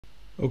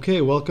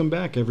Okay, welcome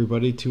back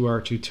everybody to our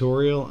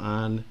tutorial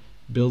on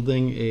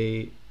building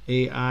a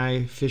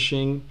AI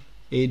phishing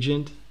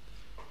agent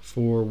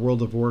for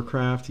World of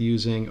Warcraft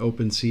using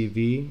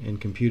OpenCV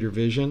and computer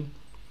vision.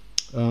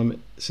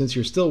 Since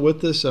you're still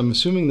with us, I'm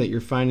assuming that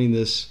you're finding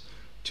this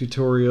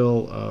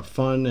tutorial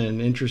fun and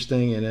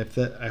interesting, and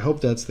I hope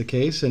that's the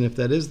case. And if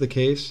that is the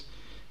case,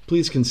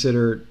 please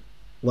consider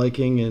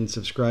liking and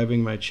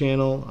subscribing my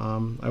channel.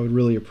 I would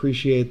really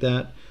appreciate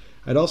that.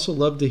 I'd also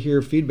love to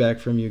hear feedback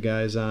from you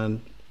guys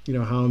on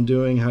how I'm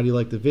doing. How do you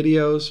like the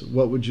videos?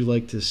 What would you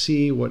like to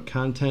see? What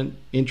content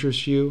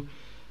interests you?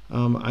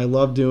 I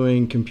love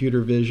doing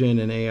computer vision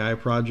and AI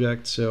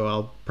projects, so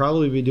I'll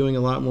probably be doing a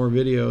lot more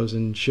videos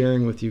and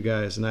sharing with you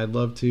guys, and I'd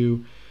love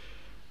to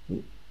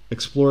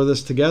explore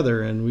this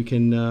together, and we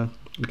can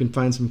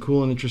find some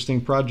cool and interesting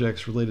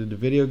projects related to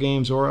video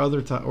games or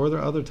other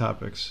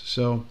topics.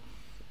 So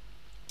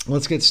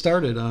let's get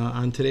started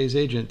on today's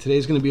agent.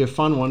 Today's going to be a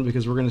fun one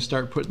because we're going to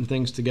start putting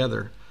things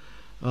together.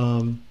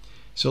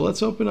 So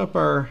let's open up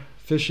our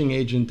phishing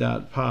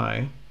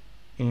agent.py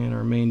and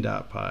our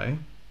main.py,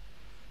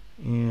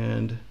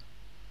 and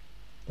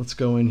let's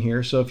go in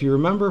here. So if you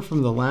remember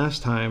from the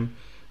last time,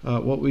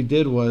 what we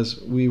did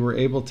was we were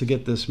able to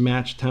get this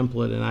match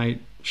template, and I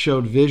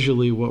showed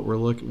visually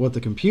what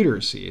the computer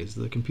sees.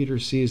 The computer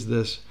sees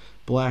this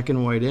black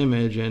and white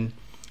image, and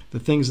the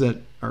things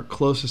that are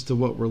closest to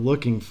what we're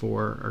looking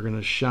for are going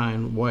to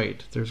shine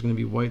white. There's going to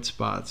be white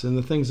spots, and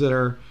the things that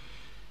are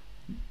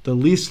the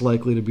least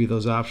likely to be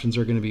those options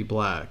are going to be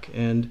black.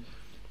 And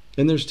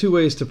there's two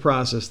ways to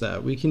process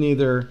that. We can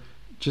either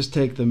just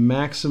take the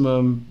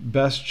maximum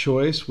best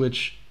choice,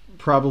 which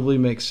probably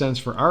makes sense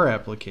for our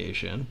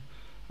application,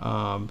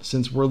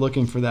 since we're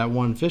looking for that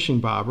one phishing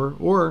bobber,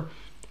 or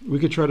we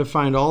could try to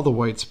find all the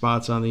white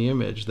spots on the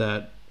image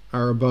that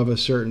are above a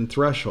certain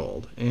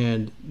threshold,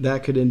 and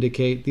that could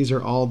indicate these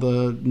are all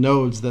the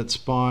nodes that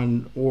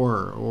spawn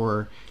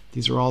or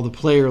these are all the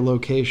player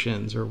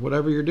locations, or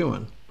whatever you're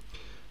doing.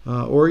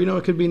 Or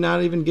it could be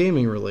not even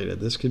gaming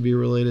related. This could be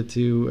related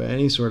to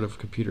any sort of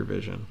computer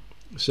vision.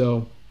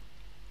 So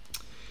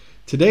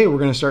today we're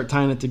going to start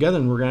tying it together,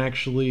 and we're going to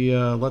actually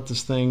let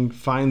this thing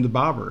find the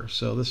bobber.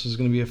 So this is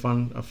going to be a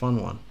fun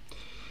one.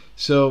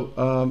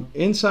 So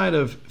inside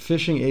of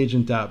phishing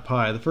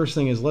agent.py, the first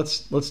thing is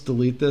let's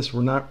delete this.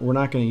 We're not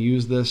going to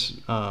use this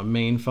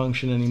main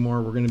function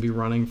anymore. We're going to be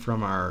running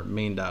from our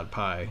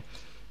main.py,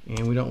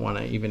 and we don't want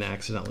to even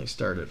accidentally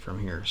start it from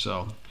here.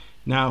 So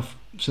now,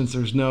 since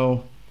there's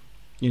no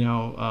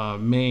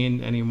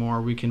main anymore,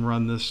 we can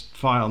run this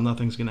file.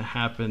 Nothing's going to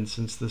happen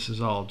since this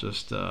is all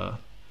just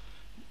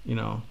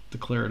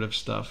declarative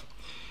stuff.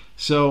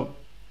 So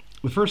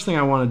the first thing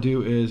I want to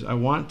do is I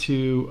want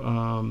to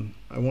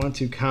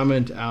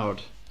comment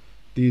out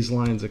these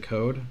lines of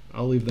code.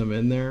 I'll leave them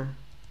in there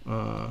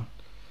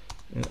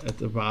at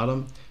the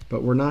bottom,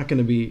 but we're not going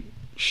to be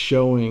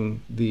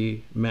showing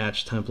the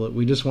match template.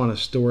 We just want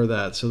to store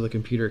that so the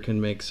computer can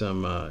make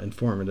some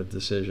informative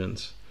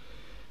decisions.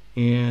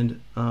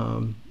 And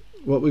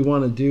what we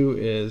want to do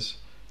is,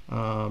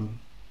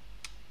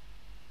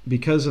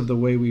 because of the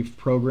way we've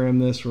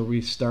programmed this, where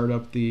we start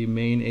up the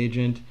main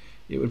agent,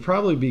 it would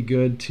probably be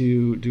good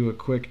to do a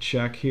quick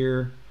check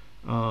here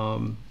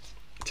to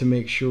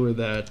make sure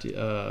that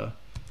the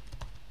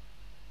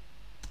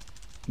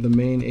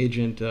main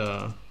agent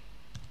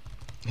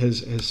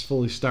has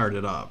fully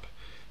started up.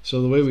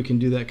 So the way we can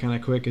do that kind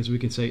of quick is we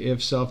can say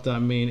if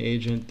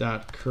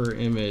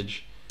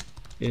self.mainAgent.curImage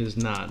is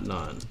not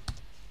none.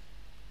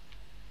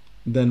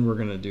 Then we're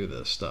going to do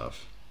this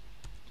stuff.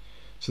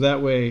 So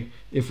that way,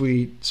 if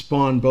we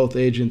spawn both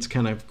agents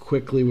kind of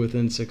quickly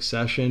within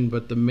succession,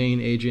 but the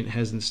main agent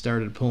hasn't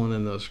started pulling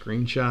in those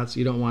screenshots,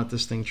 you don't want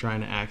this thing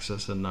trying to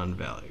access a none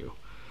value.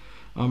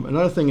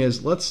 Another thing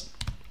is let's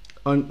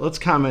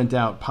comment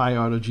out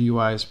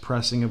PyAutoGUI's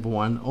pressing of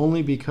 1,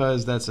 only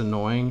because that's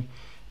annoying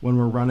when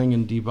we're running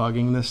and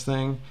debugging this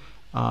thing.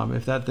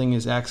 If that thing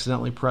is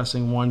accidentally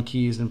pressing 1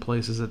 keys in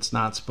places it's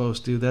not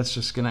supposed to, that's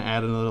just going to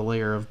add another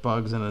layer of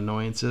bugs and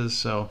annoyances.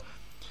 So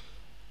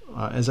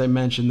as I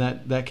mentioned,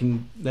 that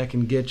can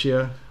get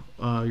you.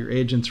 Your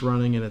agent's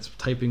running and it's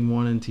typing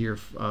 1 into your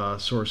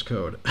source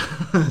code.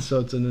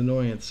 So it's an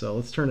annoyance. So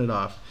let's turn it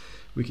off.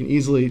 We can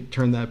easily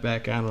turn that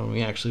back on when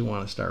we actually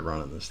want to start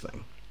running this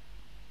thing.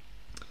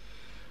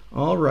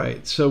 All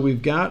right, so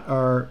we've got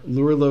our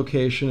lure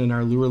location and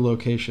our lure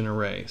location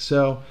array.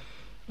 So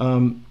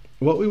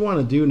what we want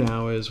to do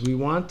now is we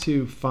want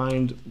to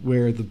find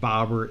where the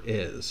bobber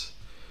is.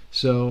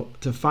 So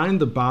to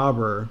find the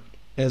bobber,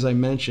 as I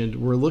mentioned,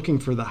 we're looking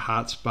for the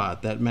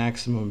hotspot, that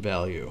maximum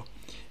value.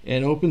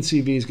 And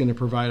OpenCV is going to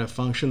provide a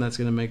function that's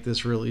going to make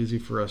this real easy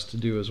for us to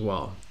do as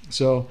well.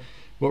 So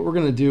what we're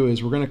going to do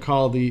is we're going to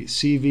call the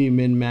CV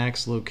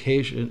min-max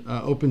location,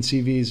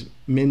 OpenCV's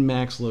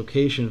min-max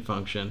location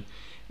function.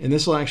 And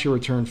this will actually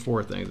return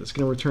 4 things. It's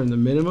going to return the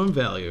minimum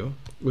value,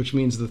 which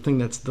means the thing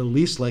that's the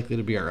least likely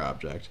to be our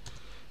object,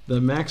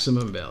 the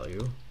maximum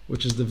value,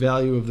 which is the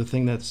value of the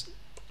thing that's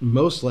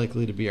most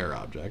likely to be our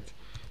object.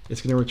 It's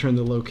going to return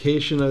the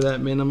location of that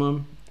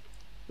minimum,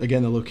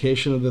 again, the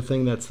location of the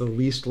thing that's the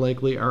least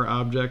likely our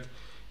object,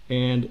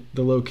 and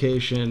the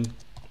location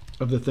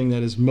of the thing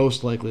that is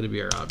most likely to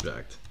be our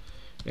object.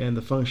 And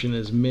the function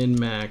is min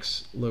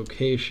max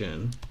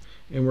location,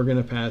 and we're going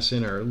to pass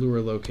in our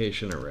lure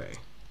location array.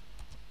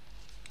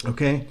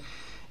 Okay,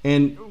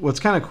 and what's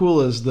kind of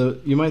cool is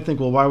you might think,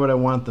 well, why would I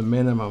want the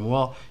minimum?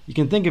 Well, you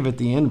can think of it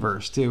the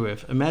inverse too.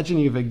 Imagine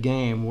you have a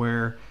game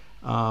where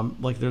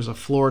like there's a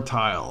floor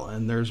tile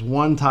and there's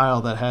one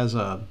tile that has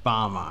a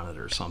bomb on it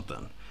or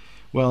something.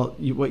 Well,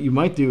 what you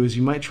might do is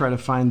you might try to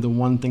find the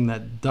one thing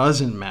that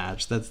doesn't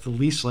match, that's the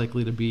least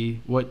likely to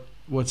be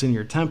what's in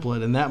your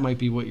template, and that might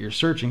be what you're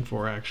searching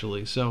for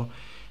actually. So,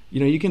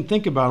 you can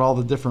think about all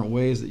the different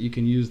ways that you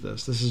can use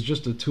this. This is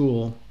just a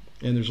tool,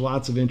 and there's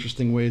lots of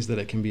interesting ways that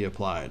it can be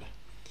applied.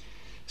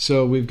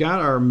 So we've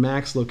got our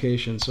max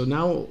location. So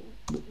now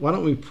why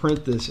don't we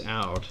print this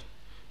out,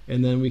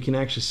 and then we can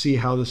actually see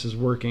how this is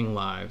working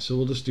live. So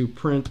we'll just do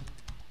print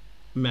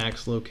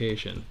max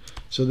location.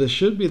 So this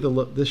should be the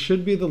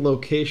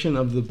location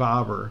of the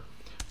bobber,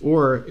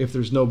 or if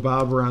there's no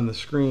bobber on the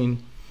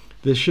screen,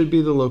 this should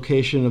be the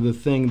location of the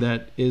thing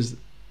that is,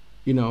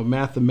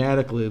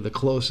 mathematically the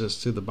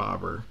closest to the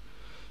bobber.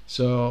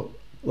 So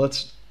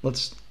let's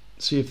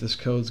see if this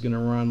code's going to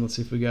run. Let's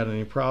see if we got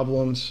any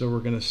problems. So we're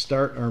going to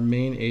start our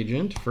main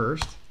agent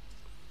first.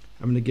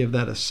 I'm going to give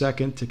that a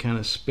second to kind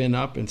of spin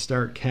up and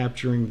start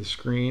capturing the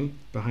screen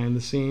behind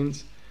the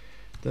scenes.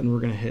 Then we're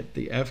going to hit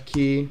the F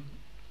key,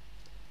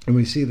 and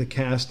we see the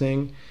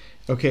casting.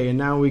 Okay, and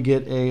now we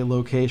get a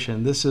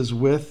location. This is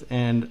width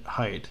and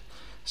height.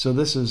 So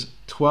this is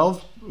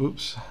 12,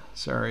 oops,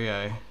 sorry,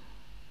 I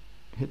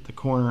hit the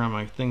corner on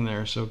my thing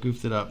there, so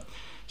goofed it up.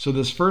 So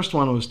this first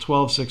one was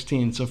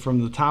 1216. So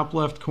from the top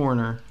left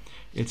corner,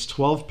 it's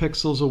 12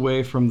 pixels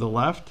away from the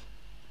left.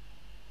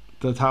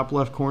 The top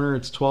left corner,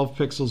 it's 12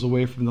 pixels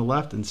away from the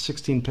left and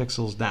 16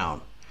 pixels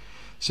down.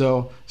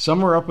 So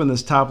somewhere up in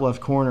this top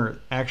left corner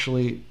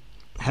actually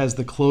has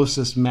the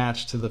closest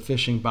match to the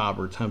fishing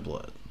bobber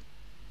template.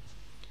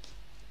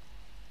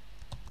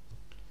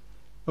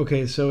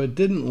 Okay, so it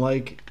doesn't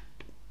like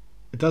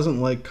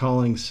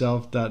calling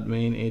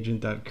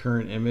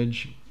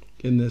self.main.agent.currentImage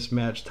in this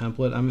match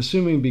template. I'm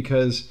assuming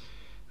because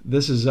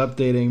this is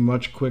updating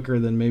much quicker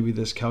than maybe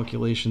this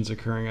calculation's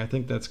occurring. I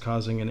think that's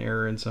causing an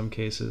error in some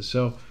cases.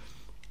 So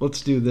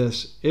let's do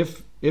this.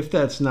 If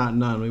that's not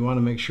none, we want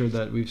to make sure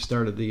that we've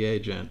started the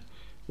agent.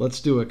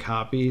 Let's do a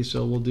copy.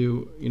 So we'll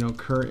do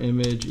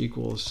curImage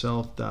equals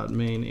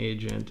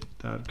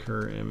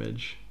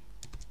self.main.agent.curImage.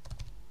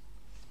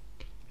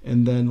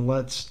 And then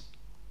let's,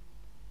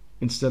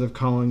 instead of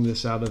calling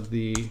this out of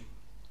the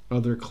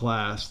other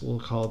class, we'll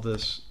call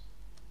this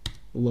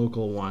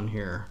local one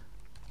here.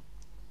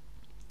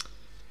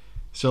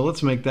 So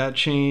let's make that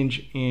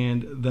change,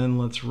 and then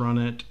let's run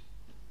it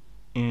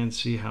and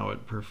see how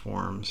it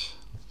performs.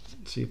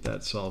 See if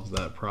that solves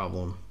that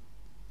problem.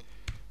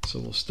 So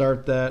we'll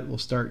start that, we'll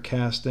start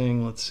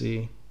casting, let's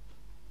see.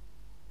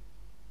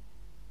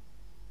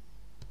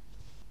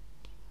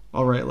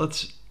 All right,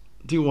 let's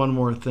do one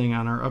more thing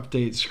on our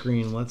update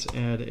screen. Let's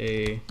add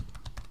a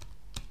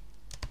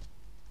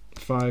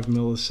 5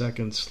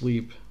 millisecond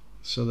sleep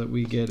so that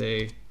we get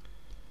a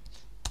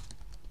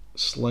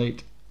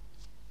slight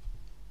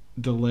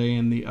delay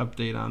in the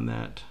update on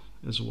that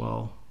as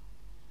well.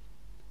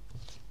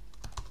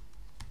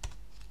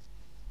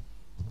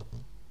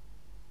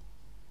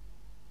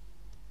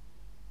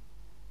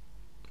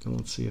 And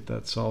let's see if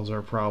that solves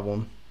our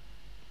problem.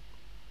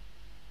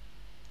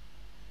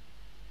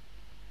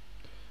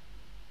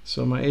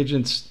 So my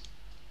agent's,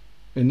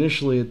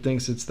 initially it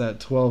thinks it's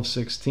that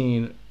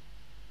 1216.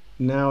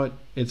 Now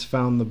it's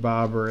found the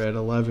bobber at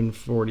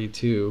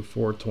 1142,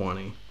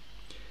 420.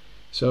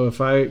 So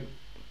if I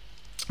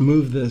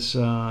move this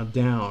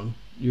down,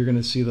 you're going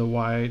to see the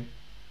Y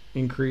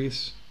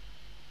increase.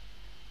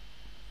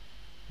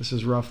 This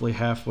is roughly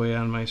halfway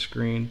on my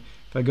screen.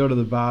 If I go to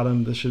the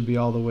bottom, this should be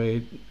all the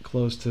way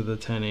close to the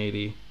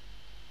 1080.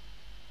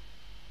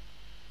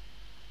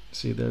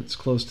 See, that's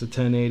close to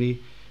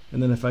 1080.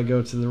 And then if I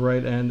go to the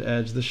right end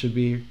edge, this should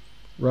be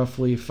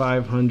roughly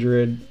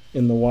 500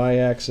 in the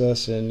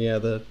Y-axis, and yeah,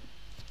 so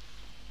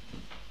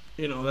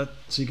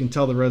you can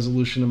tell the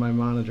resolution of my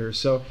monitor.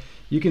 So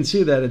you can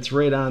see that it's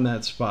right on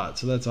that spot,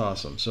 so that's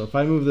awesome. So if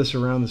I move this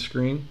around the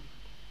screen,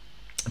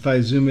 if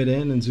I zoom it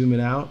in and zoom it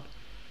out,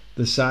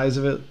 the size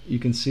of it, you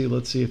can see,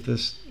 let's see if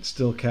this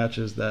still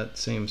catches that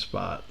same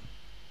spot.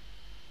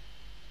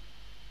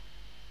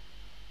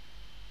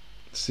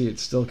 See,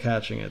 it's still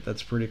catching it.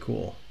 That's pretty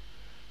cool.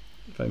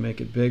 If I make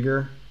it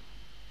bigger,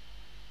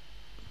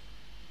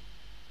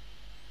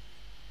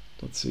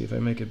 let's see if I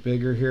make it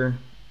bigger here.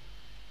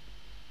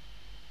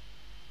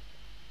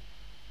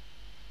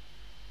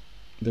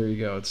 There you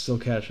go, it's still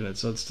catching it.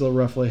 So it's still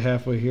roughly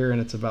halfway here,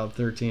 and it's about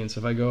 13. So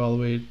if I go all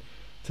the way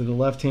to the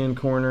left-hand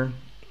corner,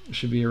 it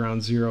should be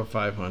around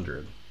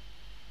 0.500.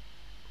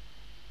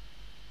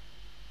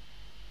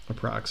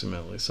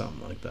 Approximately,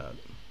 something like that.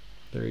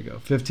 There you go,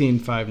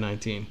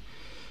 15,519.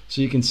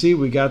 So you can see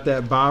we got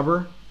that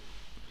bobber.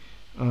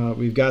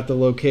 We've got the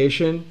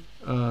location,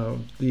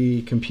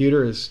 the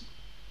computer is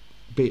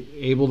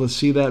able to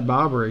see that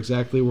bobber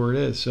exactly where it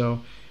is.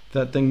 So if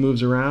that thing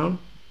moves around,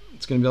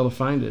 it's going to be able to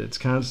find it. It's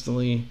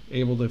constantly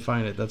able to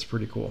find it. That's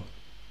pretty cool.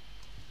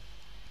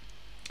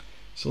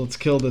 So let's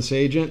kill this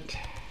agent.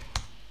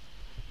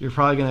 You're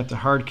probably going to have to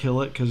hard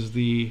kill it because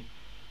the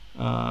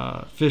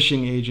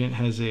phishing agent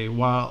has a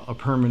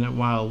permanent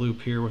while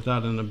loop here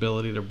without an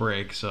ability to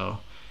break. So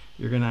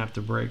you're going to have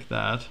to break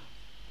that.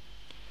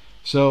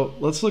 So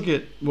let's look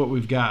at what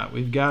we've got.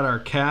 We've got our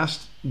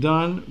cast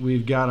done.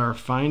 We've got our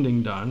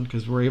finding done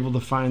because we're able to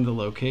find the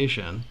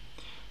location.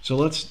 So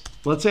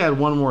let's add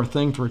one more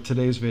thing for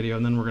today's video,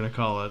 and then we're going to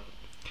call it.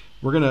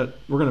 We're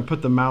gonna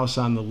put the mouse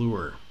on the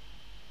lure.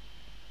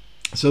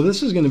 So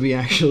this is going to be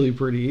actually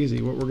pretty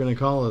easy. What we're going to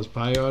call is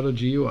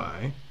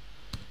PyAutoGUI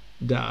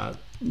dot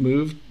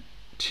move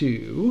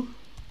to,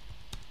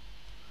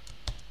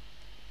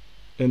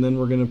 and then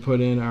we're going to put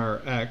in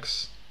our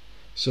X.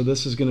 So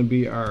this is going to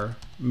be our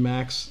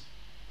max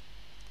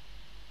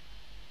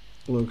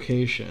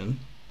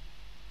location.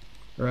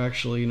 Or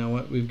actually, you know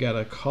what? We've got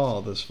to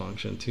call this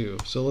function too.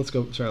 So let's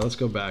go. Sorry, let's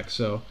go back.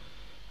 So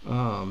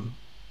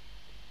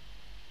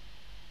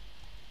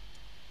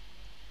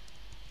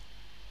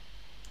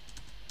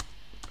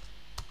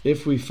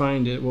if we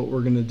find it, what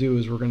we're going to do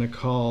is we're going to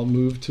call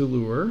move to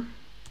lure.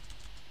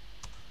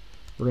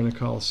 We're going to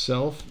call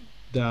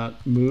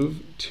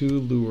self.move to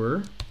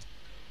lure.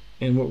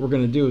 And what we're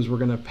going to do is we're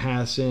going to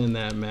pass in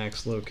that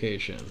max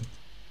location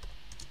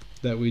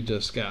that we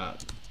just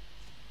got.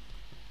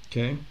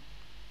 Okay?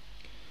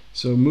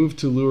 So move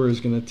to lure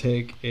is going to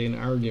take an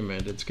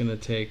argument. It's going to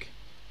take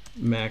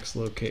max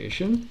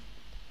location.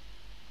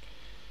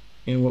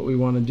 And what we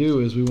want to do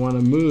is we want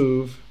to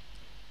move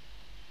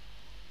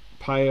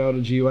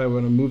PyAutoGUI. We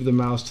want to move the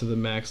mouse to the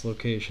max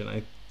location.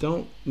 I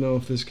don't know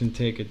if this can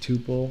take a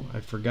tuple.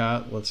 I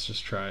forgot. Let's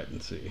just try it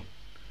and see.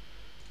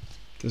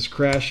 If this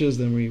crashes,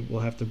 then we will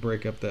have to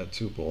break up that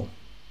tuple.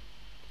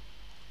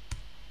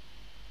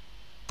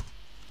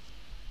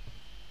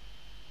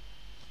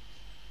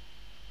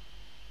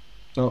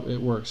 Oh,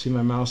 it works. See,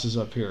 my mouse is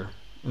up here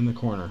in the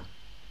corner.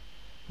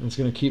 And it's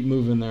going to keep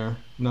moving there.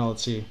 Now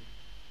let's see.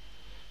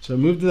 So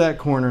move to that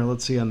corner.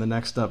 Let's see on the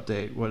next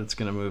update what it's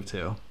going to move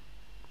to.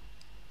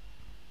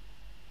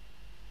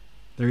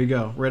 There you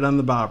go, right on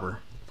the bobber.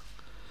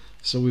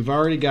 So we've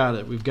already got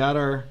it. We've got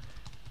our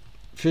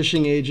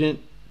phishing agent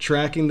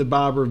tracking the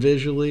bobber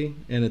visually,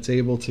 and it's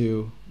able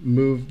to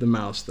move the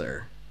mouse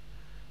there.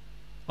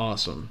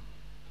 Awesome.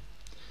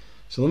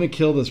 So let me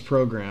kill this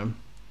program,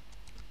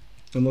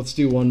 and let's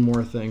do one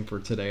more thing for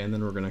today, and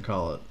then we're going to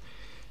call it.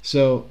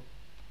 So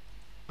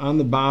on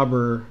the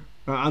bobber,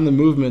 on the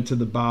movement to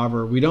the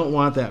bobber, we don't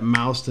want that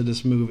mouse to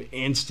just move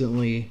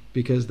instantly,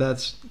 because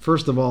that's,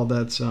 first of all,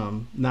 that's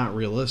not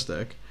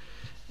realistic.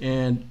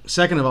 And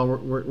second of all,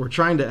 we're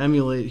trying to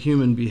emulate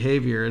human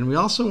behavior, and we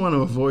also want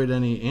to avoid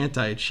any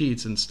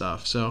anti-cheats and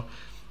stuff. So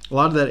a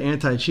lot of that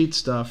anti-cheat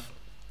stuff,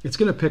 it's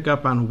going to pick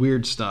up on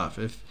weird stuff.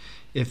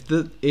 If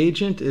the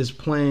agent is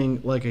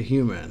playing like a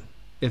human,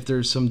 if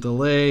there's some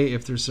delay,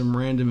 if there's some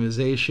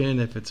randomization,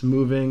 if it's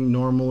moving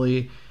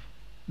normally,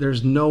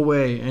 there's no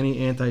way any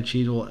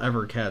anti-cheat will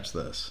ever catch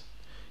this.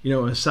 You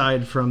know,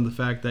 aside from the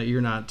fact that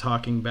you're not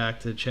talking back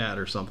to chat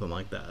or something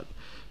like that,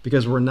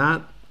 because we're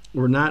not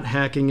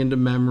hacking into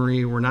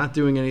memory. We're not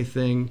doing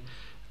anything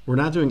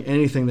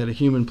that a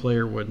human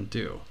player wouldn't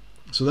do.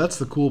 So that's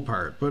the cool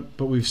part. But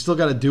we've still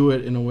got to do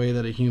it in a way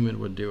that a human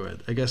would do it.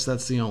 I guess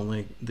that's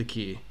the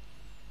key.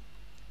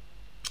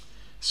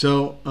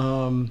 So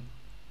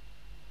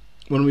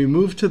when we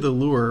move to the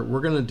lure,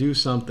 we're going to do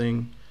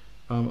something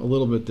a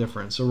little bit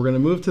different. So we're going to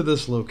move to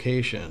this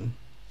location.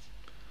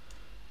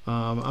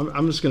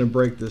 I'm just going to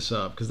break this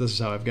up because this is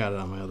how I've got it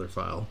on my other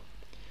file.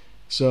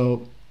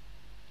 So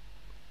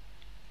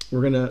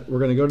we're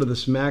gonna go to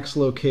this max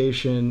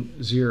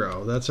location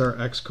 0. That's our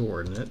x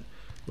coordinate.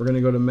 We're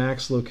gonna go to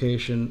max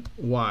location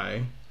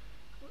y.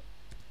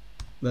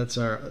 That's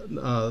our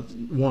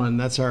 1.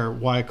 That's our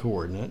y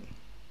coordinate.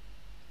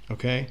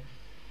 Okay,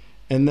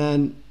 and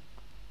then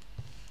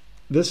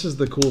this is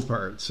the cool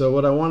part. So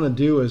what I want to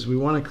do is we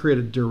want to create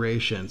a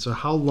duration. So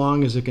how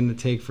long is it going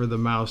to take for the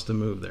mouse to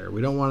move there?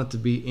 We don't want it to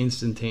be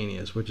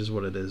instantaneous, which is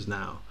what it is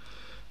now.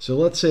 So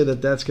let's say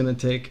that that's going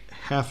to take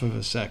half of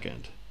a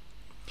second.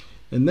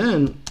 And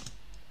then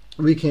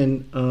we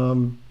can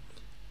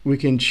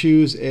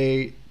choose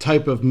a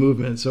type of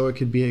movement. So it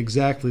could be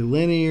exactly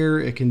linear.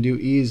 It can do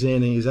ease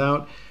in, ease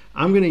out.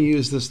 I'm going to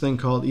use this thing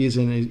called ease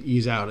in,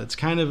 ease out. It's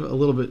kind of a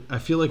little bit, I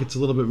feel like it's a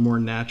little bit more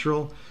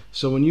natural.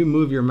 So when you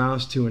move your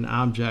mouse to an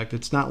object,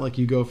 it's not like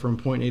you go from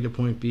point A to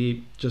point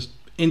B just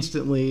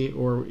instantly,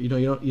 or you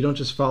don't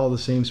just follow the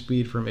same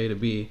speed from A to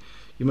B.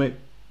 You might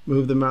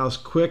move the mouse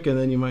quick, and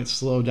then you might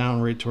slow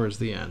down right towards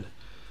the end.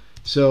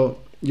 So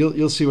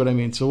you'll see what I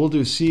mean. So we'll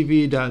do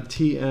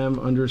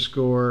cv.tm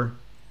underscore.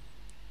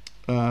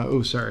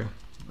 Oh, sorry,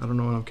 I don't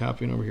know what I'm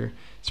copying over here.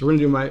 So we're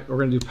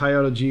gonna do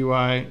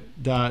PyAutoGUI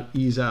dot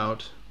ease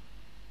out.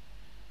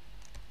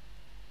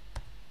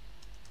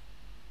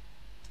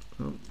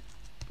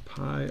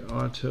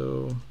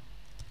 PyAuto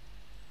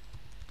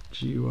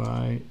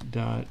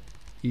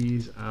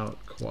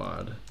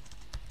GUI.easeOutQuad.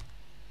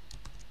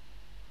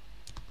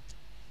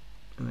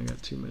 And I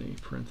got too many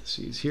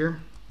parentheses here.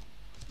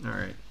 All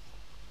right.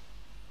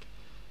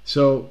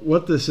 So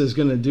what this is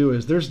going to do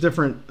is there's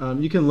different,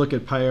 you can look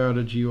at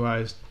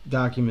PyOuta-GUI's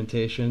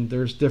documentation.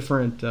 There's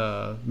different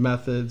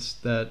methods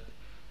that,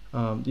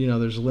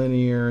 there's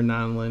linear,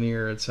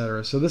 nonlinear,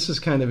 etc. So this is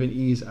kind of an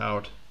ease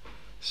out.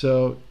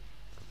 So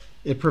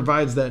it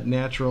provides that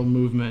natural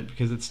movement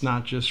because it's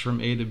not just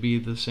from A to B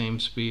the same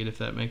speed, if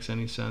that makes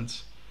any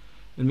sense.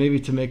 And maybe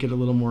to make it a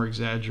little more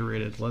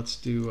exaggerated, let's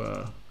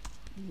do,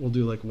 we'll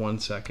do like 1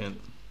 second.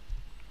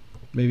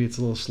 Maybe it's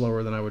a little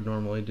slower than I would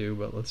normally do,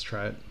 but let's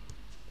try it.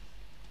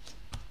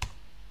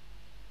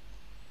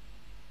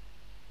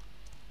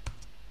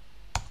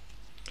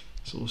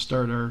 So we'll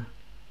start our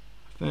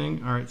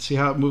thing. All right, see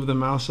how it moved the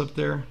mouse up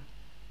there?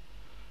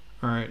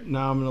 All right,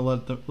 now I'm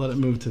going to let it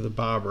move to the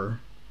bobber.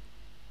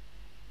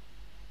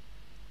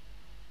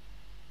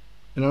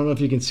 And I don't know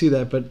if you can see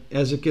that, but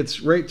as it gets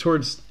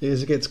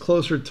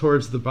closer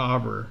towards the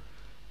bobber,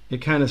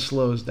 it kind of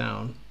slows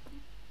down.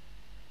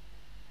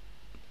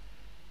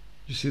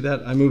 You see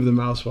that? I moved the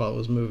mouse while it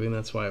was moving,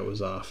 that's why it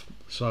was off.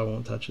 So I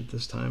won't touch it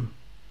this time.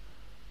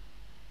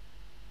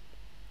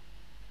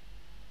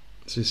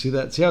 So you see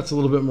that? See how it's a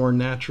little bit more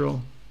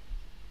natural?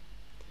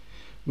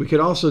 We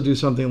could also do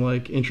something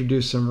like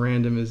introduce some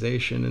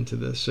randomization into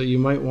this. So you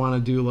might want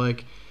to do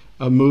like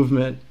a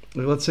movement.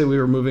 Like let's say we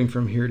were moving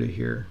from here to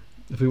here.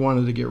 If we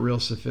wanted to get real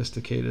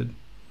sophisticated,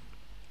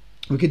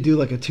 we could do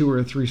like a 2 or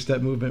a 3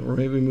 step movement where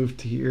maybe we move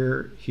to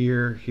here,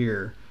 here,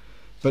 here.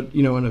 But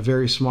in a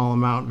very small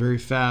amount, very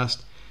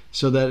fast,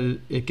 so that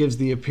it gives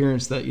the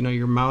appearance that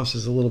your mouse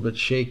is a little bit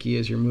shaky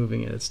as you're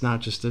moving it. It's not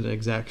just an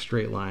exact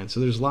straight line. So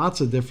there's lots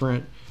of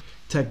different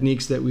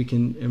techniques that we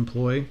can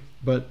employ,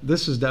 but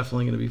this is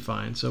definitely going to be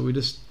fine. So we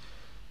just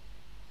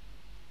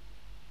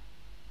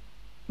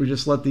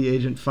let the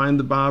agent find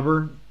the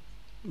bobber,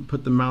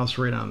 put the mouse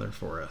right on there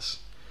for us.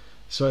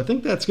 So I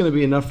think that's going to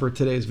be enough for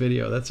today's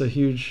video. That's a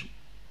huge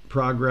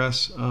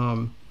progress.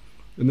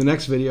 In the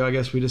next video, I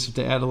guess we just have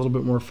to add a little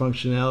bit more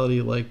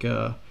functionality like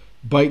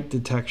byte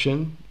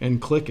detection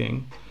and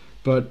clicking.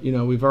 But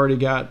we've already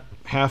got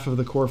half of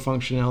the core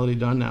functionality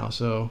done now.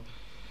 So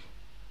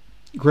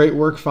great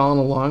work following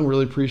along.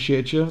 Really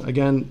appreciate you.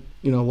 Again,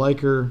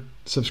 like or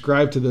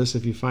subscribe to this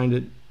if you find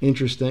it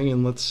interesting,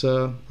 and let's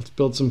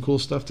build some cool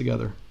stuff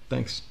together.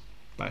 Thanks.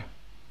 Bye.